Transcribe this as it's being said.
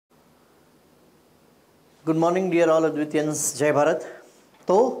Good morning dear all અદ્વિતિયન્સ, જય ભારત.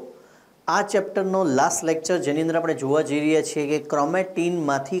 તો આ ચેપ્ટરનો લાસ્ટ લેક્ચર જેની અંદર આપણે જોવા જઈ રહ્યા છીએ કે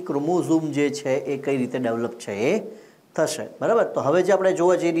ક્રોમેટીનમાંથી ક્રોમોઝોમ જે છે એ કઈ રીતે ડેવલપ છે એ થશે, બરાબર. તો હવે જે આપણે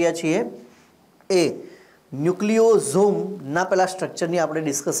જોવા જઈ રહ્યા છીએ એ ન્યુક્લિયોઝોમના પેલા સ્ટ્રક્ચરની આપણે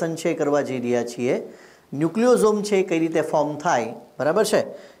ડિસ્કશન છે કરવા જઈ રહ્યા છીએ. ન્યુક્લિયોઝોમ છે કઈ રીતે ફોર્મ થાય, બરાબર છે.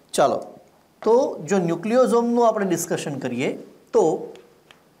 ચાલો, તો જો ન્યુક્લિયોઝોમનું આપણે ડિસ્કશન કરીએ તો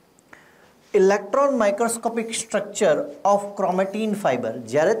electron microscopic structure of chromatin fibre,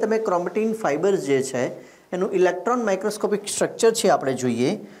 જ્યારે તમે ક્રોમેટીન ફાઇબર જે છે એનું ઇલેક્ટ્રોન માઇક્રોસ્કોપિક સ્ટ્રક્ચર છે આપણે જોઈએ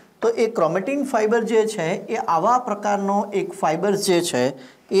તો એ ક્રોમેટીન ફાઇબર જે છે એ આવા પ્રકારનો એક ફાઇબર જે છે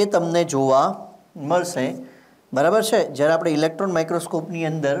એ તમને જોવા મળશે, બરાબર છે. જ્યારે આપણે ઇલેક્ટ્રોન માઇક્રોસ્કોપની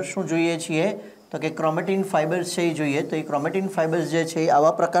અંદર શું જોઈએ છીએ તો કે ક્રોમેટીન ફાઇબર્સ છે એ જોઈએ તો એ ક્રોમેટીન ફાઇબર્સ જે છે એ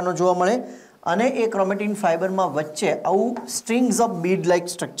આવા પ્રકારનો જોવા મળે અને એ ક્રોમેટીન ફાઇબરમાં વચ્ચે આવું strings of Beed like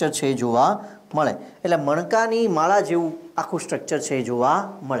structure છે એ જોવા મળે. એટલે મણકાની માળા જેવું આખું સ્ટ્રક્ચર છે એ જોવા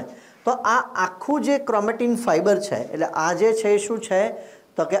મળે. તો આ આખું જે ક્રોમેટીન ફાઇબર છે એટલે આ જે છે શું છે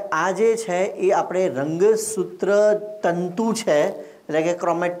તો કે આ જે છે એ આપણે રંગસૂત્ર તંતુ છે એટલે કે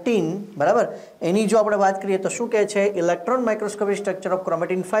ક્રોમેટીન, બરાબર. એની જો આપણે વાત કરીએ તો શું કહે છે, electron microscopic structure of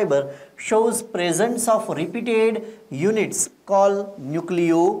chromatin fibre shows presence of repeated units call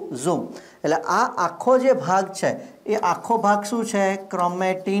ન્યુક્લિયોઝોમ. એટલે આ આખો જે ભાગ છે એ આખો ભાગ શું છે,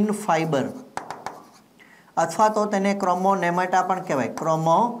 ક્રોમેટીન ફાઇબર અથવા તો તેને ક્રોમોનેમાટા પણ કહેવાય,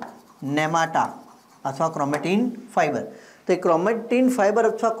 ક્રોમોનેમાટા અથવા ક્રોમેટીન ફાઇબર. તો એ ક્રોમેટીન ફાઇબર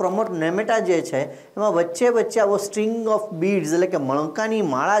અથવા ક્રોમોનેમાટા જે છે એમાં વચ્ચે વચ્ચે આવો સ્ટ્રિંગ ઓફ બીડ્સ એટલે કે મણકાની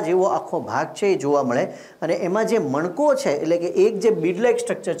માળા જેવો આખો ભાગ છે એ જોવા મળે અને એમાં જે મણકો છે એટલે કે એક જે બીડ લાઇક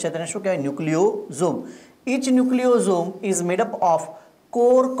સ્ટ્રક્ચર છે તેને શું કહેવાય, ન્યુક્લિયોઝોમ. Each ન્યુક્લિયોઝોમ is made up of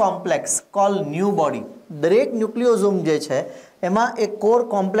core complex call new body. દરેક ન્યુક્લિયોઝોમ જે છે એમાં એક કોર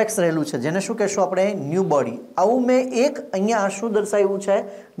કોમ્પ્લેક્સ રહેલું છે જેને શું કહેશું આપણે, ન્યૂ બોડી. આવું મેં એક અહીંયા શું દર્શાવ્યું છે,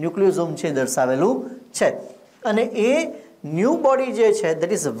 ન્યુક્લિયોઝોમ છે દર્શાવેલું છે. અને એ ન્યૂ બોડી જે છે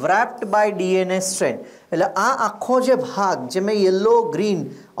that is વ્રેપ્ડ by DNA strand. એટલે આ આખો જે ભાગ જે મેં યલો, ગ્રીન,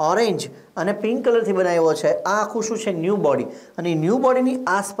 ઓરેન્જ અને પિંક કલરથી બનાવ્યો છે આ આખું શું છે, ન્યૂ બોડી. અને ન્યૂ બોડીની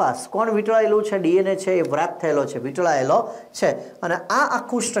આસપાસ કોણ વીંટળાયેલું છે, ડીએનએ છે એ વ્રેપ થયેલો છે, વીંટળાયેલો છે. અને આ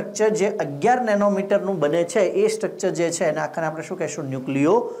આખું સ્ટ્રક્ચર જે 11 નેનોમીટરનું બને છે એ સ્ટ્રક્ચર જે છે એને આખને આપણે શું કહેશું,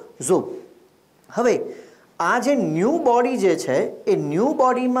 ન્યુક્લિયોઝોમ. હવે આ જે ન્યૂ બોડી જે છે એ ન્યૂ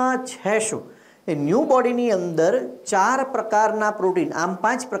બોડીમાં છે શું, એ ન્યૂ બોડીની અંદર 4 પ્રકારના પ્રોટીન, આમ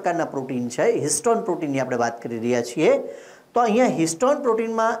 5 પ્રકારના પ્રોટીન છે. હિસ્ટોન પ્રોટીનની આપણે વાત કરી રહ્યા છીએ. તો અહીંયા histone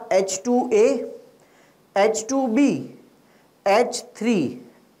પ્રોટીનમાં H2A, H2B, H3,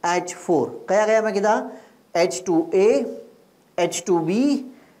 H4 કયા કયા મેં કીધા, H2A, H2B,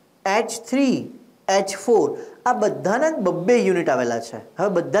 H3, H4 આ બધાના 2 યુનિટ આવેલા છે. હવે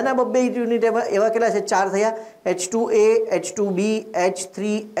બધાના 2 યુનિટ એવા કેટલા છે, 4 થયા, H2A, H2B,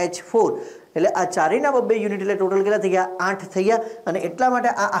 H3, H4. એટલે આ ચારેયના 2 યુનિટ એટલે ટોટલ કેટલા થઈ ગયા, 8 થઈ ગયા. અને એટલા માટે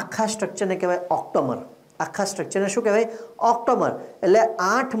આ આખા સ્ટ્રક્ચરને કહેવાય ઓક્ટોમર. આખા સ્ટ્રક્ચરને શું કહેવાય, ઓક્ટોમર. એટલે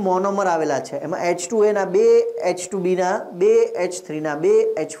 8 મોનોમર આવેલા છે. એમાં H2A ના 2, H2B ના 2, H3 ના 2,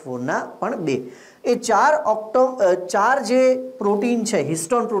 H4 ના પણ 2. એ 4 જે પ્રોટીન છે,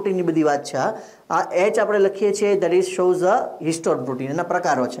 હિસ્ટોન પ્રોટીનની બધી વાત છે. આ H આપણે લખીએ છીએ that is shows a histone protein, એના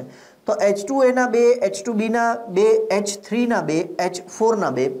પ્રકારો છે. તો H2A ના 2, H2B ના 2, H3 ના 2, H4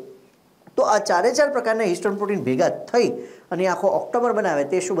 ના 2. તો આ 4 પ્રકારના હિસ્ટોન પ્રોટીન ભેગા થઈ અને આખો ઓક્ટોમર બનાવે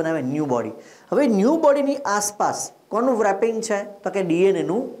તે શું બનાવે, ન્યૂ બોડી. હવે ન્યૂ બોડીની આસપાસ કોનું વ્રેપિંગ છે તો કે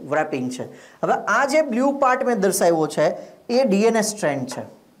ડીએનએનું વ્રેપિંગ છે. હવે આ જે બ્લુ પાર્ટ મેં દર્શાવ્યો છે એ ડીએનએ સ્ટ્રેન્ડ છે,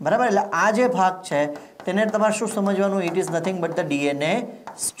 બરાબર. એટલે આ જે ભાગ છે તેને તમારે શું સમજવાનું, it is nothing but the DNA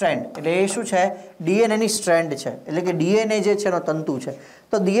strand. એટલે એ શું છે, ડીએનએની સ્ટ્રેન્ડ છે. એટલે કે ડીએનએ જે છે એનો તંતુ છે.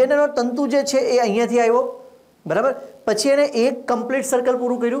 તો ડીએનએનો તંતુ જે છે એ અહીંયાથી આવ્યો, બરાબર. પછી એને એક કમ્પ્લીટ સર્કલ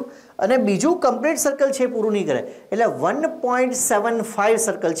પૂરું કર્યું અને બીજું કમ્પ્લીટ સર્કલ છે એ પૂરું નહીં કરે એટલે 1.75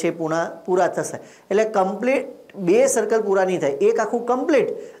 સર્કલ છે પૂરા થશે. એટલે કમ્પ્લીટ 2 સર્કલ પૂરા નહીં થાય, એક આખું કમ્પ્લીટ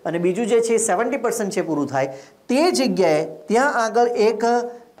અને બીજું જે છે 70% છે પૂરું થાય. તે જગ્યાએ ત્યાં આગળ એક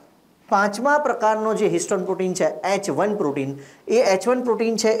 5મા પ્રકારનો જે હિસ્ટોન પ્રોટીન છે, H1 પ્રોટીન, એ H1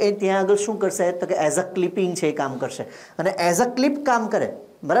 પ્રોટીન છે એ ત્યાં આગળ શું કરશે તો કે એઝ અ ક્લિપિંગ છે એ કામ કરશે. અને એઝ અ ક્લિપ કામ કરે,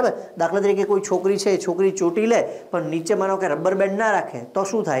 બરાબર. દાખલા તરીકે કોઈ છોકરી છે, છોકરી ચોટી લે પણ નીચે માનો કે રબર બેન્ડ ના રાખે તો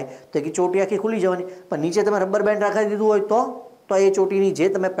શું થાય તો કે ચોટી આખી ખુલી જવાની. પણ નીચે તમે રબર બેન્ડ રાખી દીધું હોય તો એ ચોટીની જે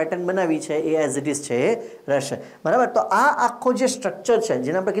તમે પેટર્ન બનાવી છે એ એઝ ઇટ ઇઝ છે એ રહેશે, બરાબર. તો આ આખો જે સ્ટ્રક્ચર છે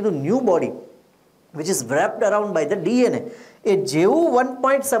જેને આપણે કીધું new body which is wrapped around by the DNA, એ જેવું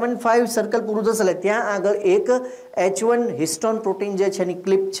 1.75 સર્કલ પૂરું થશે એટલે ત્યાં આગળ એક H1 હિસ્ટોન પ્રોટીન જે છે એની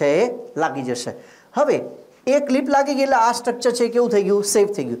ક્લિપ છે એ લાગી જશે. હવે એ ક્લિપ લાગી ગઈ એટલે આ સ્ટ્રક્ચર છે કેવું થઈ ગયું,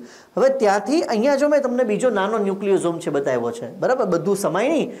 સેફ થઈ ગયું. હવે ત્યાંથી અહીંયા જો મેં તમને બીજો નાનો ન્યુક્લિયોઝોમ છે બતાવ્યો છે, બરાબર, બધું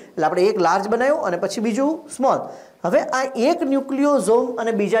સમાય નહીં એટલે આપણે એક લાર્જ બનાવ્યું અને પછી બીજું સ્મોલ. હવે આ એક ન્યુક્લિયોઝોમ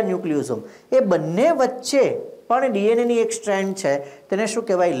અને બીજા ન્યુક્લિયોઝોમ એ બંને વચ્ચે પણ ડીએનએની એક સ્ટ્રેન્ડ છે, તેને શું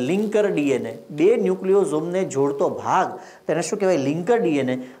કહેવાય, લિંકર ડીએનએ. બે ન્યુક્લિયોઝોમને જોડતો ભાગ તેને શું કહેવાય, લિંકર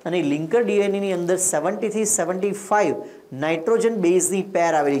ડીએનએ. અને લિંકર ડીએનએની અંદર 70 થી 75 નાઇટ્રોજન બેઝની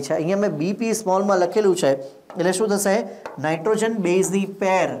પેર આવેલી છે. અહીંયા મેં બીપી સ્મોલમાં લખેલું છે એટલે શું થશે, નાઇટ્રોજન બેઝની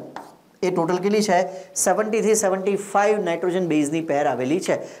પેર એ ટોટલ કેટલી છે, 70 થી 75 નાઇટ્રોજન બેઝની પેર આવેલી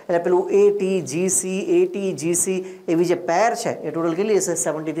છે. એટલે પેલું ATGC ATGC એવી જે પેર છે એ ટોટલ કેટલી હશે,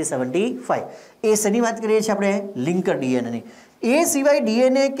 70 થી 75. એ શેની વાત કરીએ છીએ આપણે, લિંકર ડીએનએની. એ સિવાય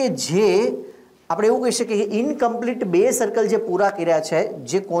ડીએનએ કે જે આપણે એવું કહી શકીએ કે ઇનકમ્પ્લીટ બે સર્કલ જે પૂરા કર્યા છે,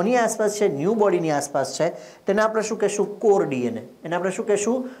 જે કોની આસપાસ છે, ન્યૂ બોડીની આસપાસ છે, તેને આપણે શું કહીશું, કોર ડીએનએ. એને આપણે શું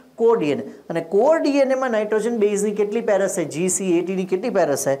કહીશું, કોર ડીએનએ. અને કોર ડીએનએમાં નાઇટ્રોજન બેઝની કેટલી પેર હશે, GC80ની કેટલી પેર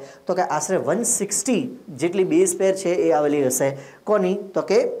હશે, તો કે આશરે 160 જેટલી બેઝ પેર છે એ આવેલી હશે. કોની, તો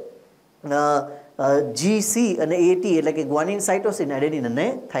કે GC અને AT એટલે કે ગ્વાનિન, સાઇટોસિન, એડેનિન અને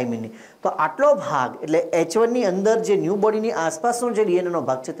થાઇમિનની. તો આટલો ભાગ એટલે H1 ની અંદર જે ન્યૂ બોડીની આસપાસનો જે ડીએનએનો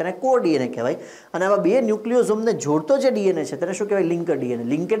ભાગ છે તેને કોર ડીએનએ કહેવાય. અને આવા બે ન્યુક્લિયોઝોમને જોડતો જે ડીએનએ છે તેને શું કહેવાય, લિંકર ડીએનએ.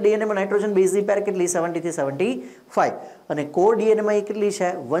 લિંકર ડીએનએમાં નાઇટ્રોજન બેઝની પેર કેટલી, 70 થી 75. અને કોર ડીએનએમાં એ કેટલી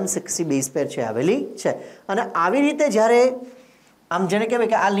છે, 160 બેઝ પેર છે આવેલી છે. અને આવી રીતે જ્યારે આમ જેને કહેવાય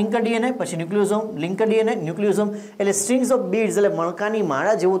કે આ લિંકર ડીએનએ, પછી ન્યુક્લિયોઝોમ, લિંકર ડીએનએ, ન્યુક્લિયોઝોમ, એટલે સ્ટ્રિંગ્સ ઓફ બીડ્સ એટલે મણકાની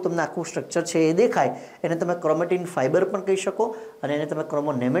માળા જેવું તમને આખું સ્ટ્રક્ચર છે એ દેખાય. એને તમે ક્રોમેટિન ફાઇબર પણ કહી શકો અને એને તમે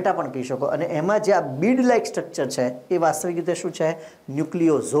ક્રોમોનેમેટા પણ કહી શકો. અને એમાં જે આ બીડ લાઇક સ્ટ્રક્ચર છે એ વાસ્તવિક રીતે શું છે,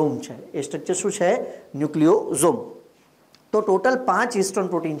 ન્યુક્લિયોઝોમ છે. એ સ્ટ્રક્ચર શું છે, ન્યુક્લિયોઝોમ. તો ટોટલ 5 હિસ્ટોન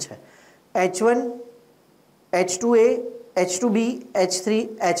પ્રોટીન છે, H1, H2A, H2B, H3,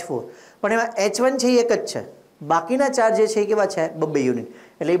 H4. પણ એમાં H1 છે એ એક જ છે, બાકીના 4 જે છે એ કેવા છે, 2 યુનિટ.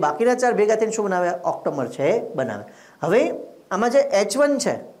 એટલે એ બાકીના 4 ભેગા થઈને શું બનાવે, ઓક્ટોમર છે બનાવે. હવે આમાં જે H1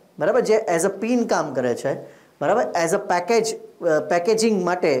 છે, બરાબર, જે એઝ અ પિન કામ કરે છે, બરાબર, એઝ અ પેકેજિંગ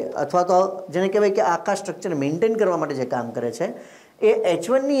માટે અથવા તો જેને કહેવાય કે આખા સ્ટ્રક્ચર મેન્ટેન કરવા માટે જે કામ કરે છે, એ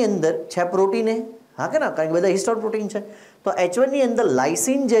H1 ની અંદર છે પ્રોટીન. હા કે ના, કારણ કે બધા હિસ્ટોન પ્રોટીન છે. તો H1 ની અંદર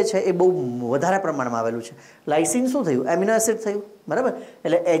લાઇસિન જે છે એ બહુ વધારે પ્રમાણમાં આવેલું છે. લાઇસિન શું થયું, એમિનો એસિડ થયું, બરાબર.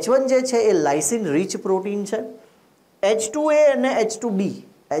 એટલે H1 જે છે એ લાઇસિન રીચ પ્રોટીન છે. H2A અને H2B,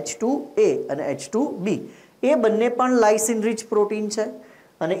 H2A અને H2B એ બંને પણ લાઇસિન રીચ પ્રોટીન છે.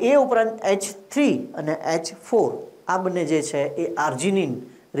 અને એ ઉપરાંત H3 અને H4 આ બંને જે છે એ આર્જિનિન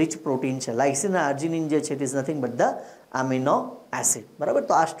રીચ પ્રોટીન છે. લાઇસિન અને આર્જિનિન જે છે it is nothing but the amino acid, બરાબર.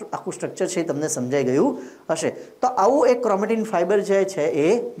 તો આ આખું સ્ટ્રક્ચર છે તમને સમજાઈ ગયું હશે. તો આવું એક ક્રોમેટિન ફાઇબર જે છે એ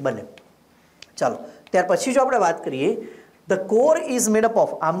બને. ચાલો, ત્યાર પછી જો આપણે વાત કરીએ, ધ કોર ઇઝ મેડઅપ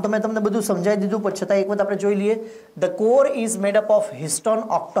ઓફ, આમ તો મેં તમને બધું સમજાવી દીધું પણ છતાં એક વખત આપણે જોઈ લઈએ. The core is મેડઅપ of histone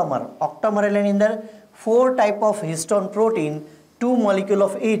ઓક્ટોમર. ઓક્ટોમર એટલે એની અંદર 4 type of histone protein, 2 molecule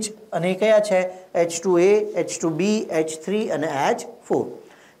of each. અને એ કયા છે, H2A, H2B, H3 અને H4.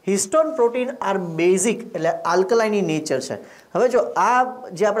 Histone protein R basic એટલે આલ્કલાઇન ઇન નેચર છે. હવે જો આ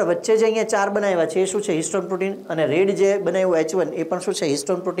જે આપણે વચ્ચે જે અહીંયા 4 બનાવ્યા છે એ શું છે, હિસ્ટોન પ્રોટીન. અને રેડ જે બનાવ્યું H1 એ પણ શું છે,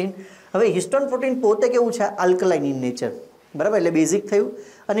 હિસ્ટોન પ્રોટીન. હવે હિસ્ટોન પ્રોટીન પોતે કેવું છે, આલ્કલાઇન ઇન નેચર, બરાબર. એટલે બેઝિક થયું.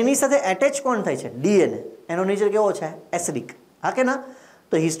 અને એની સાથે એટેચ કોણ થાય છે, ડીએનએ. એનો નેચર કેવો છે, એસિડિક. હા કે ના.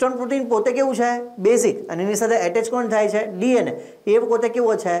 તો હિસ્ટોન પ્રોટીન પોતે કેવું છે, બેઝિક. અને એની સાથે એટેચ કોણ થાય છે, ડીએનએ. એ પોતે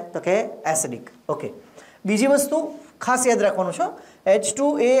કેવો છે, તો કે એસિડિક. ઓકે. બીજી વસ્તુ ખાસ યાદ રાખવાનું છે,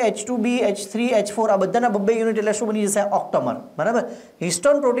 H2A, H2B, H3, H4 આ બધાના 2 યુનિટ એટલે શું બની જશે, ઓક્ટોમર, બરાબર.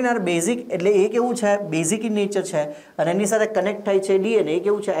 હિસ્ટોન પ્રોટીન આર બેઝિક એટલે એ કેવું છે, બેઝિક ઇન નેચર છે. અને એની સાથે કનેક્ટ થાય છે ડીએનએ, એ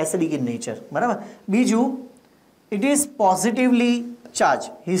કેવું છે, એસિડિક ઇન નેચર, બરાબર. બીજું, it is positively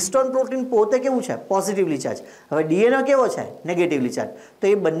charge. Histone protein પોતે કેવું છે, પોઝિટિવલી ચાર્જ. હવે ડીએનએ કેવો છે, નેગેટિવલી ચાર્જ. તો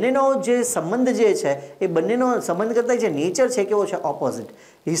એ બંનેનો જે સંબંધ જે છે એ બંનેનો સંબંધ કરતા જે નેચર છે કેવો છે, opposite.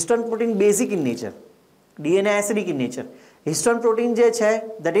 Histone protein basic in nature, DNA acidic in nature. Histone protein જે છે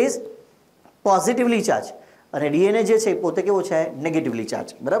દેટ ઇઝ પોઝિટિવલી ચાર્જ અને ડીએનએ જે છે એ પોતે કેવો છે, નેગેટિવલી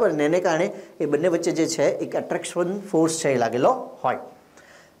ચાર્જ, બરાબર. અને એને કારણે એ બંને વચ્ચે જે છે એક એટ્રેક્શન ફોર્સ છે એ લાગેલો હોય.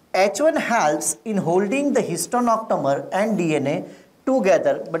 H1 helps in holding the histone octamer and DNA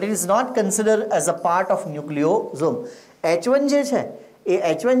together but it is not considered as a part of nucleosome. H1 જે છે એ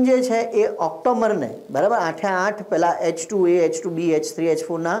H1 જે છે એ ઓક્ટોમરને, બરાબર, 8 પેલા H2A, H2B, H3,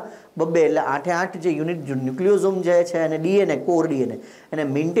 H4 ના 2 એટલે 8 જે યુનિટ ન્યુક્લિયોઝોમ જે છે અને ડીએનએ, કોર ડીએનએ એને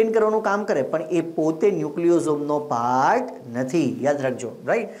મેન્ટેન કરવાનું કામ કરે, પણ એ પોતે ન્યુક્લિયોઝોમનો પાર્ટ નથી, યાદ રાખજો,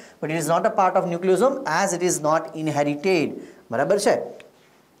 right. But it is not a part of ન્યુક્લિયોઝોમ as it is not ઇનહેરિટેડ, બરાબર છે.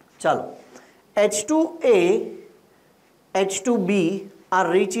 ચાલો, H2A, H2B are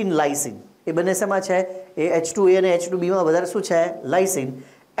rich in lysine. એ બંને શેમાં છે? એ H2A અને H2Bમાં વધારે શું છે? Lysine.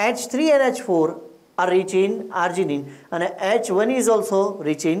 H3 and H4 are rich in arginine અને H1 is also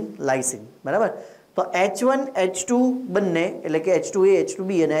rich in lysine. બરાબર? તો H1 H2 બંને એટલે કે H2A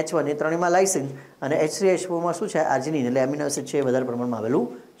H2B અને H1 એ ત્રણેયમાં લાઇસિન અને H3 H4 માં શું છે? આર્જિનિન એટલે એમિનો એસિડ છે એ વધારે પ્રમાણમાં આવેલું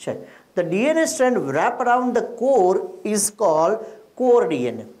છે. The DNA strand wrap around the core is called core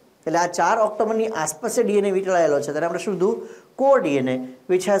DNA. એટલે આ 4 ઓક્ટોમરની આસપાસ જે ડીએનએ વીંટળાયેલો છે તેને આપણે શું કીધું? Core DNA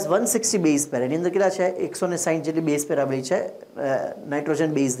which has 160 base પેર. એની અંદર કેટલા છે? 160 જેટલી બેઝ પેર આવેલી છે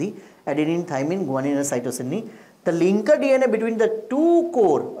નાઇટ્રોજન બેઝની, એડેનિન, થાઇમિન, ગુઆનિન અને સાઇટોસિનની. The linker DNA between the two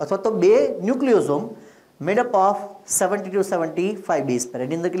core અથવા તો બે nucleosome made up of 70 to 75 base પેર.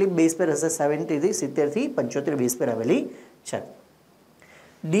 એની અંદર કેટલી બેઝ પેર હશે? 70 થી 70 થી 75 બેઝ પેર આવેલી છે.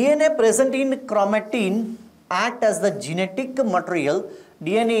 DNA present in chromatin act as the genetic material.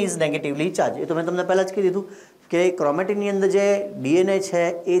 DNA is negatively charged. એ તો મેં તમને પહેલાં જ કહી દીધું કે ક્રોમેટિનની અંદર જે ડીએનએ છે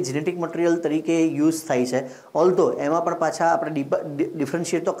એ જેનેટિક મટીરિયલ તરીકે યુઝ થાય છે. ઓલ્ધો એમાં પણ પાછા આપણે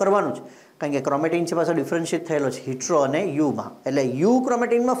ડિફરન્શિએટ તો કરવાનું જ, કારણ કે ક્રોમેટિન છે પાછો ડિફરન્શિએટ થયેલો છે હિટ્રો અને યુમાં. એટલે યુ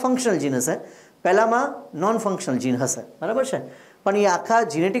ક્રોમેટિનમાં ફંક્શનલ જીન હશે, પહેલામાં નોન ફંક્શનલ જીન હશે. બરાબર છે? પણ એ આખા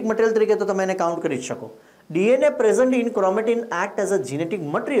જેનેટિક મટીરિયલ તરીકે તો તમે એને કાઉન્ટ કરી જ શકો. DNA present in chromatin act as a genetic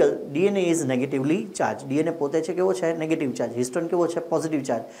material. DNA is negatively charged. DNA પોતે છે કેવો છે? Negative charge. હિસ્ટોન કેવો છે? Positive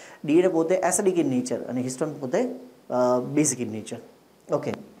charge. DNA પોતે એસિડિક ઇન નેચર અને હિસ્ટોન પોતે બેઝિક ઇન નેચર.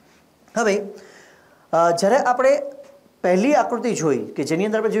 ઓકે, હવે જ્યારે આપણે પહેલી આકૃતિ જોઈ કે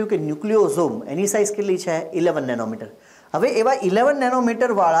જેની અંદર આપણે જોયું કે ન્યુક્લિયોઝોમ એની સાઇઝ કેટલી છે? 11 નેનોમીટર. હવે એવા 11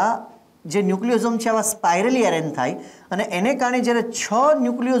 નેનોમીટર વાળા જે ન્યુક્લિયોઝોમ છે આવા સ્પાઇરલી એરેન્જ થાય અને એને કારણે જ્યારે 6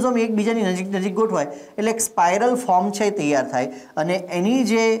 ન્યુક્લિયોઝોમ એકબીજાની નજીક નજીક ગોઠવાય એટલે એક સ્પાઇરલ ફોર્મ છે તૈયાર થાય અને એની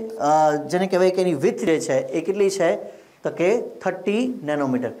જેને કહેવાય કે એની વિડ્થ જે છે એ કેટલી છે? તો કે 30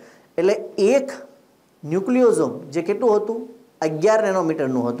 નેનોમીટર. એટલે એક ન્યુક્લિયોઝોમ જે કેટલું હતું? 11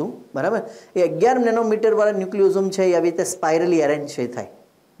 નેનોમીટરનું હતું. બરાબર? એ 11 નેનોમીટર વાળા ન્યુક્લિયોઝોમ છે એ આવી રીતે સ્પાઇરલી એરેન્જ છે થાય.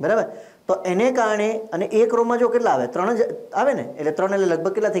 બરાબર? તો એને કારણે અને એક રોમાં જો કેટલા આવે? 3 જ આવે ને, એટલે 3 એટલે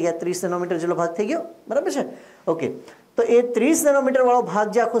લગભગ કેટલા થઈ ગયા? 30 નેનોમીટર જેટલો ભાગ થઈ ગયો. બરાબર છે? ઓકે, તો એ 30 નેનોમીટર વાળો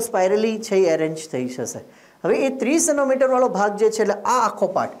ભાગ જે આખો સ્પાઇરલી છે એ એરેન્જ થઈ જશે. હવે એ 30 નેનોમીટર વાળો ભાગ જે છે એટલે આ આખો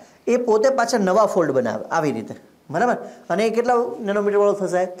પાર્ટ એ પોતે પાછા નવા ફોલ્ડ બનાવે આવી રીતે. બરાબર? અને એ કેટલા નેનોમીટર વાળો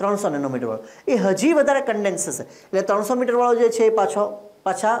થશે? 300 નેનોમીટર વાળો. એ હજી વધારે કન્ડેન્સ થશે એટલે 300 મીટર વાળો જે છે એ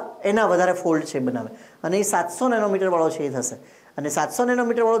પાછા એના વધારે ફોલ્ડ છે બનાવે અને એ 700 નેનોમીટર વાળો છે એ થશે. અને 700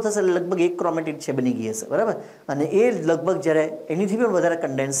 નેનોમીટર વાળો થશે એટલે લગભગ એક ક્રોમેટિડ છે બની ગઈ હશે. બરાબર? અને એ લગભગ જ્યારે એનીથી પણ વધારે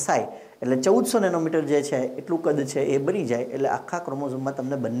કન્ડેન્સ થાય એટલે 1400 નેનોમીટર જે છે એટલું કદ છે એ બની જાય એટલે આખા ક્રોમોઝોમમાં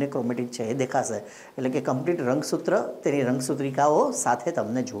તમને બંને ક્રોમેટિડ છે એ દેખાશે. એટલે કે કમ્પ્લીટ રંગસૂત્ર તેની રંગસૂત્રિકાઓ સાથે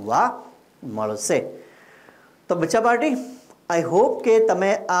તમને જોવા મળશે. તો બચ્ચા પાર્ટી, આઈ હોપ કે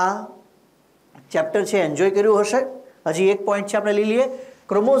તમે આ ચેપ્ટર છે એન્જોય કર્યું હશે. હજી એક પોઈન્ટ છે આપણે લઈ લઈએ.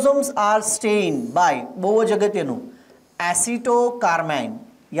 ક્રોમોઝોમ્સ આર સ્ટેઇન્ડ બાય, બહુ જ અગત્યનું, એસિટોકાર્માઇન.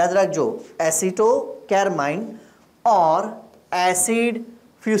 યાદ રાખજો, એસિટોકાર્માઇન ઓર એસિડ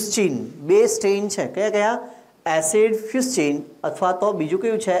ફ્યુસ્ચિન. બે સ્ટેઇન છે. કયા કયા? એસિડ ફ્યુસ્ચિન અથવા તો બીજું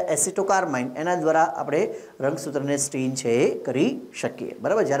કયું છે? એસિટોકાર્માઇન. એના દ્વારા આપણે રંગસૂત્રને સ્ટેઇન છે એ કરી શકીએ.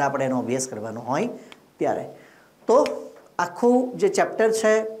 બરાબર? જ્યારે આપણે એનો અભ્યાસ કરવાનો હોય ત્યારે. તો આખું જે ચેપ્ટર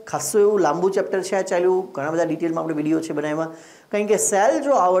છે ખાસું એવું લાંબુ ચેપ્ટર છે આ ચાલ્યું. ઘણા બધા ડિટેલમાં આપણે વિડીયો છે બનાવ્યા. કારણ કે સેલ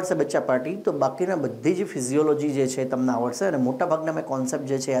જો આવડશે બચ્ચા પાર્ટી તો બાકીના બધી જ ફિઝિયોલોજી જે છે તમને આવડશે અને મોટાભાગના મેં કોન્સેપ્ટ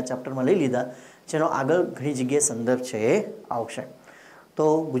જે છે આ ચેપ્ટરમાં લઈ લીધા જેનો આગળ ઘણી જગ્યાએ સંદર્ભ છે એ આવશે. તો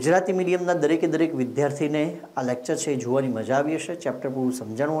ગુજરાતી મીડિયમના દરેકે દરેક વિદ્યાર્થીને આ લેક્ચર છે એ જોવાની મજા આવી હશે. ચેપ્ટર પૂરું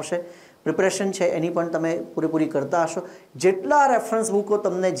સમજાણું હશે. પ્રિપરેશન છે એની પણ તમે પૂરેપૂરી કરતા હશો. જેટલા રેફરન્સ બુકો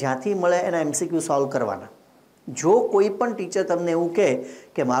તમને જ્યાંથી મળે એના MCQ સોલ્વ કરવાના. જો કોઈ પણ ટીચર તમને એવું કહે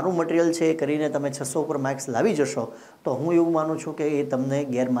કે મારું મટીરિયલ છે એ કરીને તમે 600 ઉપર માર્ક્સ લાવી જશો તો હું એવું માનું છું કે એ તમને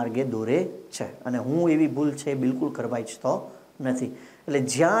ગેરમાર્ગે દોરે છે અને હું એવી ભૂલ છે બિલકુલ કરવા ઈચ્છતો નથી. એટલે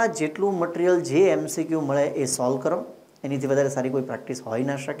જ્યાં જેટલું મટીરિયલ જે MCQ મળે એ સોલ્વ કરો. એનીથી વધારે સારી કોઈ પ્રેક્ટિસ હોઈ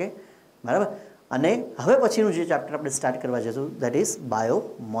ના શકે. બરાબર? અને હવે પછીનું જે ચેપ્ટર આપણે સ્ટાર્ટ કરવા જઈશું દેટ ઇઝ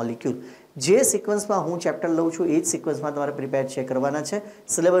બાયોમોલિક્યુલ. જે સિક્વન્સમાં હું ચેપ્ટર લઉં છું એ જ સિક્વન્સમાં તમારે પ્રિપેર છે કરવાના છે.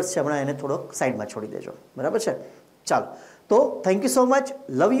 સિલેબસ છે હમણાં એને થોડોક સાઈડમાં છોડી દેજો. બરાબર છે? ચાલો, તો thank you so much.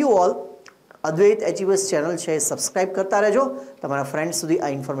 Love you all. Advaita એચીવર્સ channel છે સબસ્ક્રાઈબ કરતા રહેજો. તમારા ફ્રેન્ડ સુધી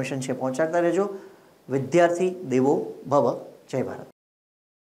આ ઇન્ફોર્મેશન છે પહોંચાડતા રહેજો. વિદ્યાર્થી દેવો ભવ. જય ભારત.